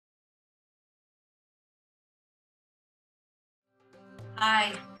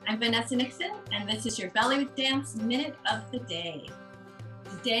Hi, I'm Vanessa Nixon, and this is your belly dance minute of the day.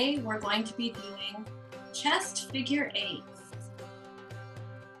 Today, we're going to be doing chest figure eights.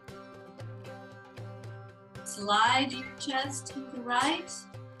 Slide your chest to the right,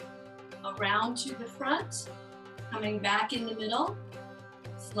 around to the front, coming back in the middle.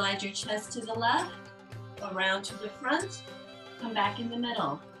 Slide your chest to the left, around to the front, come back in the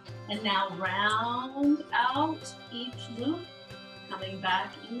middle. And now round out each loop, coming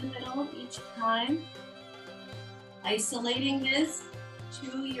back in the middle each time. Isolating this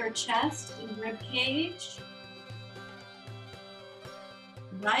to your chest and rib cage.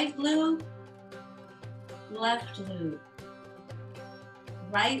 Right loop, left loop.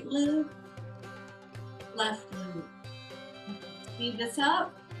 Right loop, left loop. Speed this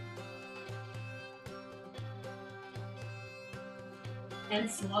up.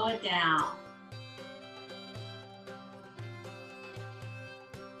 And slow it down.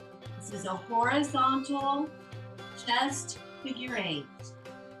 This is a horizontal chest figure eight.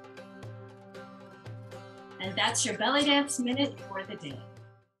 And that's your belly dance minute for the day.